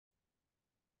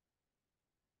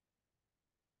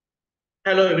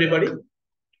Hello everybody,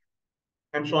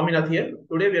 I'm Swaminath here.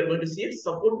 Today we are going to see a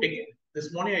support ticket.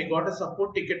 This morning I got a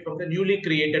support ticket from the newly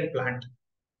created plant,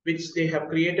 which they have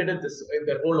created in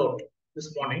the rollout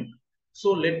this morning.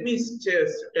 So let me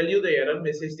just tell you the error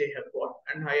message they have got,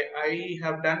 and I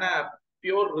have done a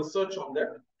pure research on that,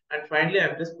 and finally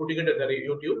I'm just putting it in the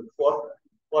YouTube for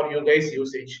you guys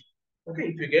usage. Okay,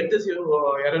 if you get this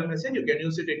error message, you can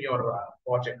use it in your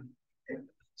project. Okay.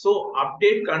 So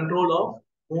update control of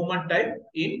movement type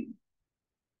in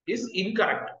is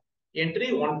incorrect.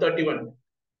 Entry 131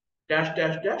 dash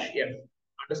dash dash F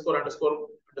underscore underscore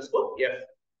underscore F.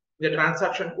 The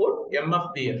transaction code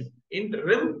MFBF in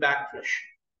RIM backflash.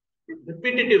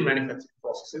 Repetitive manufacturing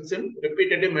process. It's in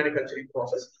repetitive manufacturing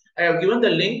process. I have given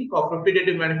the link of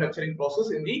repetitive manufacturing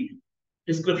process in the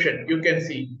description. You can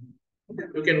see.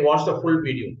 You can watch the full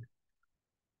video.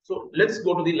 So let's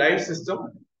go to the live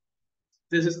system.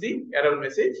 This is the error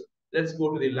message. Let's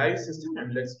go to the live system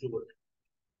and let's do it.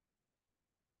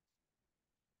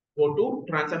 Go to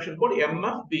transaction code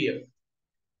MFBF.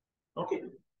 Okay.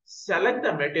 Select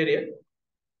the material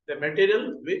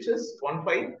which is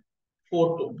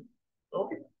 1542.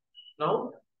 Okay.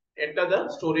 Now enter the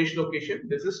storage location.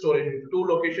 This is storage. Two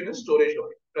location is storage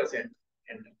location. Present.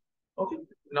 Enter. Okay.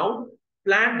 Now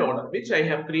planned order, which I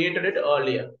have created it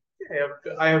earlier.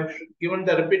 I have given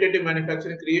the repetitive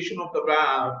manufacturing creation of the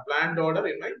planned order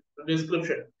in my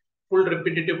description. Full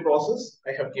repetitive process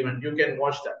I have given. You can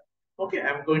watch that. Okay,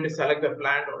 I'm going to select the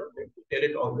planned order.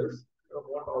 Delete all this. I don't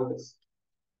want all this.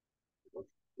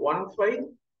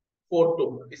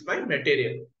 1542 is my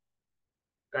material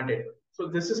content. So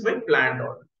this is my planned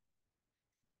order.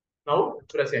 Now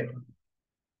present.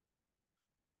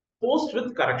 Post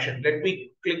with correction. Let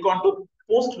me click on to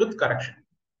post with correction.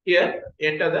 Here,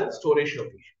 enter the storage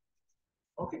location.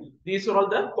 Okay, these are all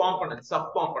the components,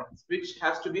 sub-components, which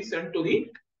has to be sent to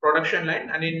the production line,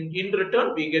 and in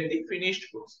return, we get the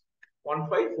finished goods,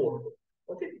 1542.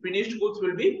 Okay, finished goods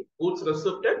will be goods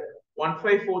received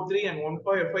 1543 and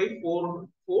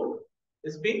 15544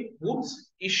 is being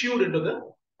goods issued into the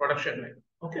production line.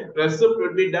 Okay, receipt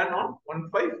will be done on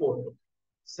 1542.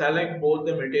 Select both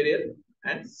the material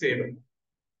and save it.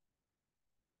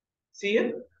 See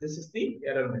here, this is the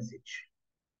error message.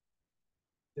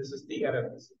 This is the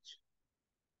error message.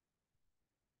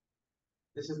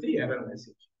 This is the error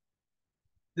message.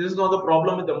 This is not the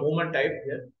problem with the movement type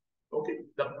here. Okay.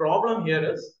 The problem here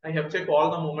is I have checked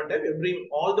all the movement type.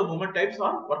 All the movement types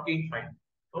are working fine.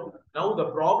 Okay. Now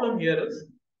the problem here is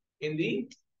in the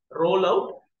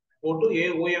rollout, go to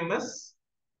AOMS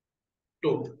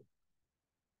 2.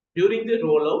 During the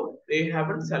rollout, they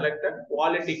haven't selected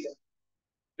quality.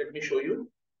 Let me show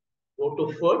you. Go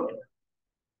to FERT,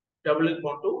 double click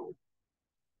onto.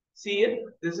 See it.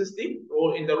 This is the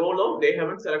in the rollout. They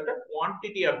haven't selected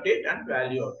quantity update and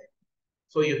value update.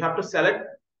 So you have to select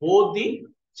both the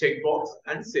checkbox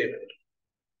and save it.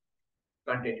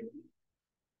 Continue.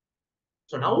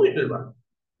 So now it will work.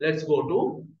 Let's go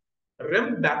to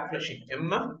RIM backflashing.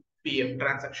 MFBF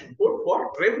transaction code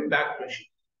for RIM backflashing.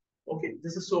 Okay,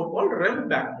 this is so-called RIM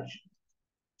backflashing.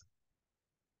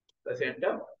 Press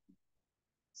enter.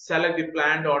 Select the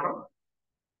planned order.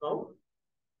 Now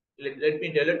let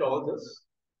me delete all this.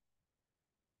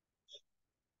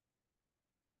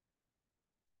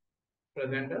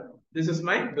 Press enter. This is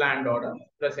my planned order.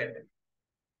 Press enter.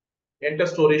 Enter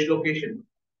storage location.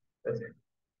 Press enter.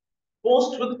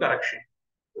 Post with correction.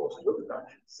 Post with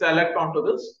correction. Select onto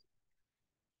this.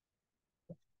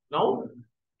 Now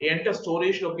enter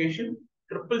storage location.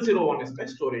 0001 is my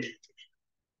storage location.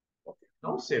 Okay.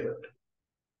 Now save it.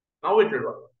 Now it will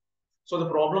work. So the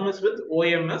problem is with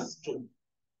OMS 2.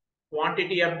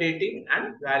 Quantity updating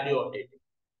and value updating.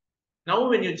 Now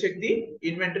when you check the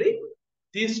inventory,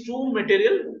 these two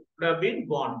material would have been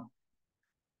gone.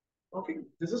 Okay,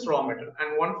 this is raw material,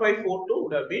 and 1542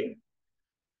 would have been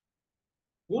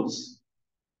goods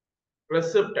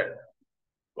received.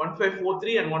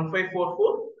 1543 and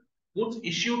 1544 goods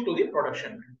issued to the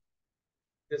production.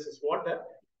 This is what the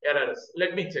error is.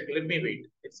 Let me check. Let me wait.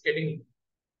 It's getting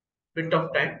a bit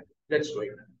of time. Let's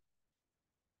wait.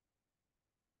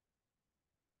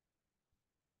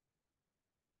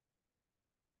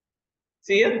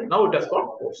 See here, now it has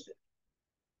got posted.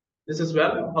 This is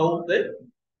well how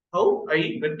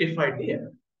I rectified the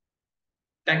error.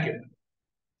 Thank you.